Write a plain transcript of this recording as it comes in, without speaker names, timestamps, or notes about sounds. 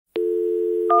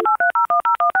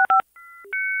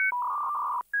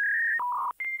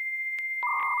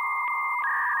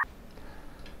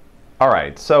All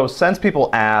right, so since people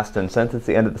asked and since it's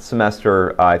the end of the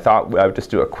semester, I thought I would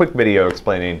just do a quick video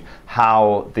explaining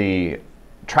how the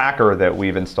tracker that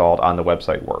we've installed on the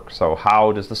website works. So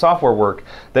how does the software work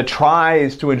that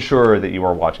tries to ensure that you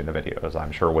are watching the videos,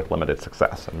 I'm sure with limited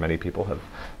success. And many people have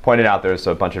pointed out there's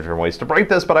a bunch of different ways to break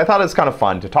this, but I thought it's kind of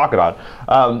fun to talk about.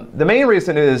 The main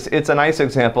reason is it's a nice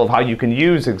example of how you can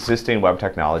use existing web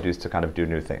technologies to kind of do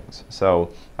new things.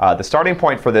 So the starting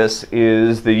point for this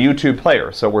is the YouTube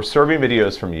player. So we're serving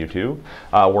videos from YouTube.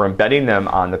 We're embedding them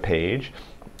on the page.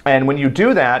 And when you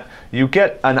do that, you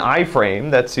get an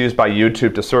iframe that's used by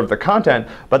YouTube to serve the content,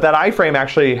 but that iframe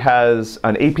actually has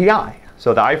an API.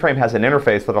 So the iframe has an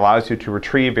interface that allows you to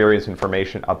retrieve various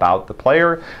information about the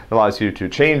player. It allows you to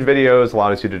change videos,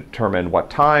 allows you to determine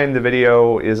what time the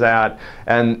video is at,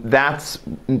 and that's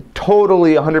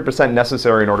totally 100%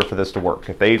 necessary in order for this to work.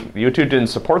 If YouTube didn't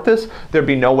support this, there'd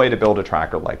be no way to build a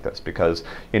tracker like this because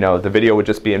the video would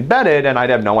just be embedded and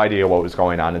I'd have no idea what was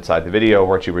going on inside the video,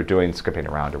 what you were doing, skipping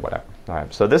around or whatever. All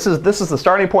right, so this is the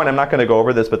starting point. I'm not going to go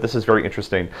over this, but this is very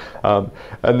interesting. And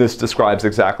this describes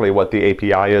exactly what the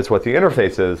API is, what the interface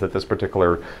is that this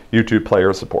particular YouTube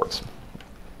player supports.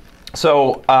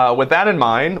 So with that in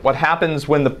mind, what happens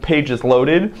when the page is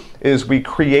loaded is we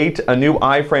create a new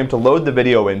iframe to load the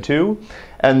video into,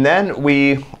 and then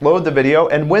we load the video,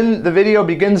 and when the video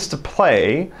begins to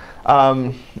play,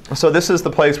 so this is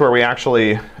the place where we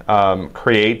actually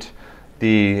create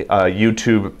the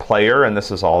YouTube player, and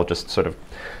this is all just sort of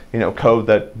code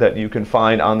that you can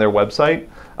find on their website.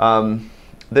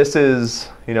 This is,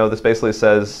 this basically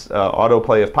says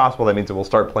autoplay if possible. That means it will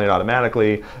start playing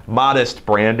automatically. Modest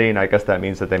branding, I guess that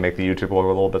means that they make the YouTube logo a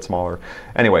little bit smaller.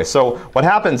 Anyway, so what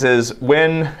happens is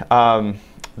when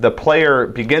the player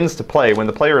begins to play, when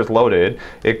the player is loaded,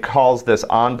 it calls this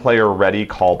onPlayerReady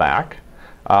callback.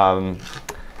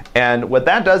 And what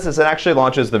that does is it actually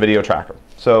launches the video tracker.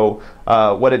 So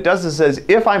what it does is says,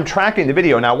 if I'm tracking the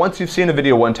video, now once you've seen a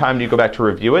video one time and you go back to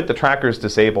review it, the tracker is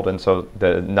disabled and so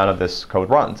none of this code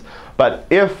runs. But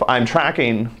if I'm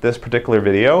tracking this particular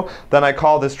video, then I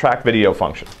call this track video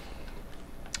function.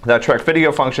 That track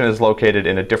video function is located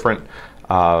in a different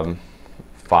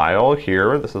file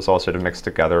here. This is all sort of mixed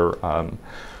together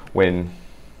when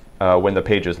the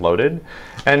page is loaded.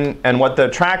 And what the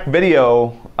track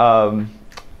video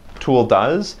tool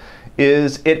does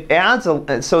is it adds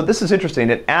so this is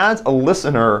interesting, it adds a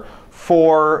listener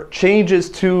for changes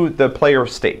to the player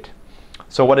state.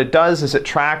 So what it does is it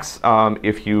tracks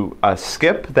if you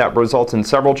skip, that results in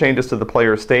several changes to the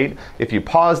player state. If you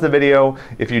pause the video,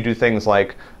 if you do things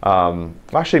like,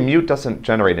 actually mute doesn't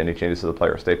generate any changes to the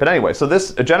player state. But anyway, so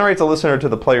this generates a listener to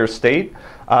the player state.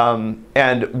 And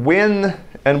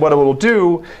what it will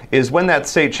do is when that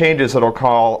state changes, it'll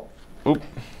call,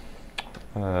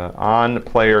 on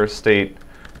player state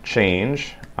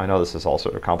change. I know this is all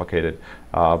sort of complicated,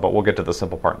 but we'll get to the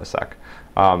simple part in a sec.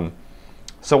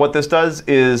 So what this does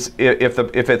is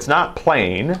if it's not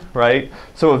playing, right?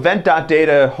 So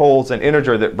event.data holds an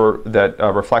integer that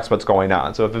reflects what's going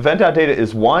on. So if event.data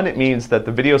is 1, it means that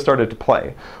the video started to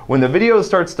play. When the video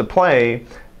starts to play,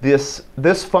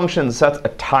 this function sets a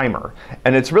timer,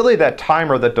 and it's really that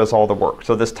timer that does all the work.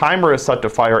 So this timer is set to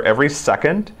fire every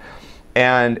second.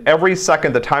 And every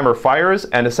second the timer fires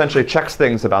and essentially checks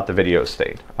things about the video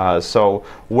state. So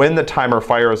when the timer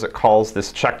fires, it calls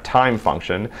this check time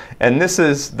function. And this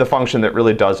is the function that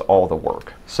really does all the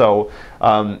work. So,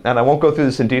 and I won't go through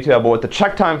this in detail, but what the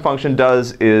check time function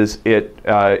does is it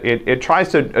tries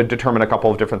to determine a couple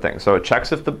of different things. So it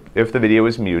checks if the video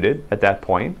is muted at that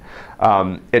point.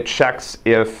 It checks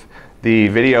if the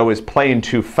video is playing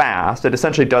too fast. It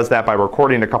essentially does that by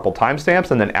recording a couple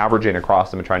timestamps and then averaging across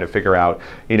them and trying to figure out,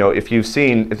 if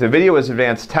the video is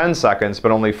advanced 10 seconds,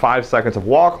 but only 5 seconds of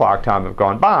wall clock time have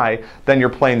gone by, then you're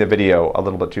playing the video a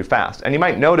little bit too fast. And you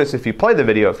might notice if you play the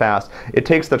video fast, it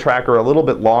takes the tracker a little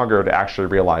bit longer to actually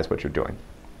realize what you're doing.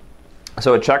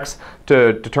 So it checks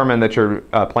to determine that you're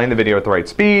playing the video at the right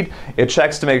speed. It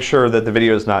checks to make sure that the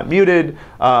video is not muted.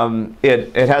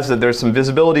 There's some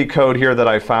visibility code here that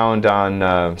I found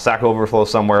on Stack Overflow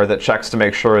somewhere that checks to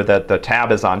make sure that the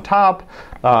tab is on top.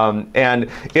 And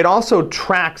it also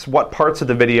tracks what parts of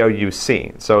the video you've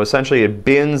seen. So essentially it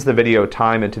bins the video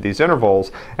time into these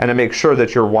intervals and it makes sure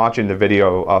that you're watching the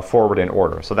video forward in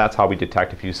order. So that's how we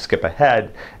detect if you skip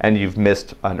ahead and you've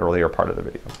missed an earlier part of the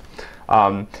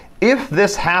video. If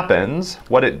this happens,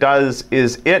 what it does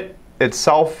is it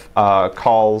itself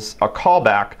calls a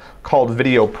callback called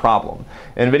video problem.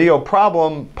 And video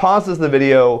problem pauses the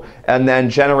video and then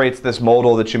generates this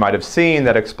modal that you might have seen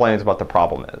that explains what the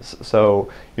problem is. So,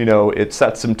 you know, it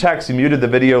sets some text, you muted the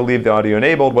video, leave the audio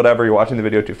enabled, whatever, you're watching the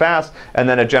video too fast, and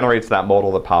then it generates that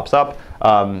modal that pops up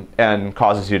and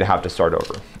causes you to have to start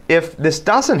over. If this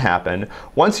doesn't happen,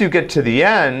 once you get to the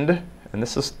end, and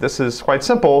this is quite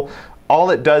simple, all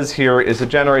it does here is it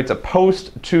generates a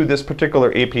post to this particular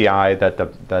API that the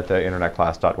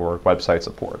internetclass.org website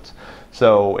supports.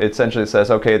 So it essentially says,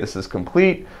 okay, this is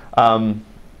complete, and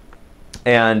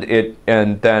then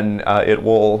it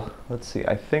will, let's see,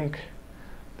 I think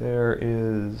there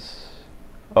is,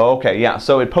 oh, okay, yeah,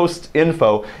 so it posts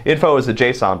info. Info is a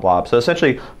JSON blob, so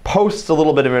essentially posts a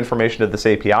little bit of information to this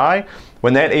API.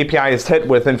 When that API is hit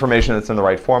with information that's in the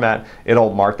right format,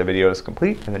 it'll mark the video as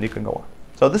complete, and then you can go on.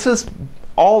 So this is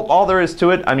all there is to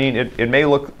it. I mean, it may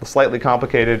look slightly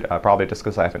complicated, probably just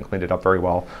because I haven't cleaned it up very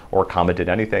well or commented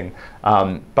anything.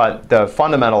 But the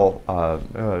fundamental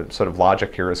sort of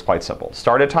logic here is quite simple.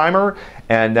 Start a timer,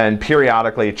 and then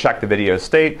periodically check the video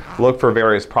state, look for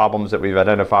various problems that we've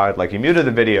identified, like you muted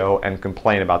the video, and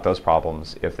complain about those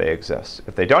problems if they exist.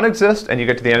 If they don't exist, and you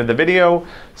get to the end of the video,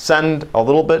 send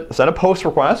a post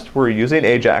request. We're using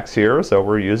AJAX here, so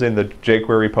we're using the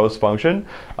jQuery post function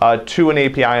to an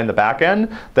API in the back end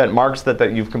that marks that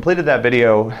you've completed that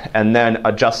video, and then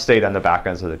adjust state on the back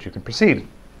end so that you can proceed.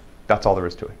 That's all there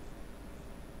is to it.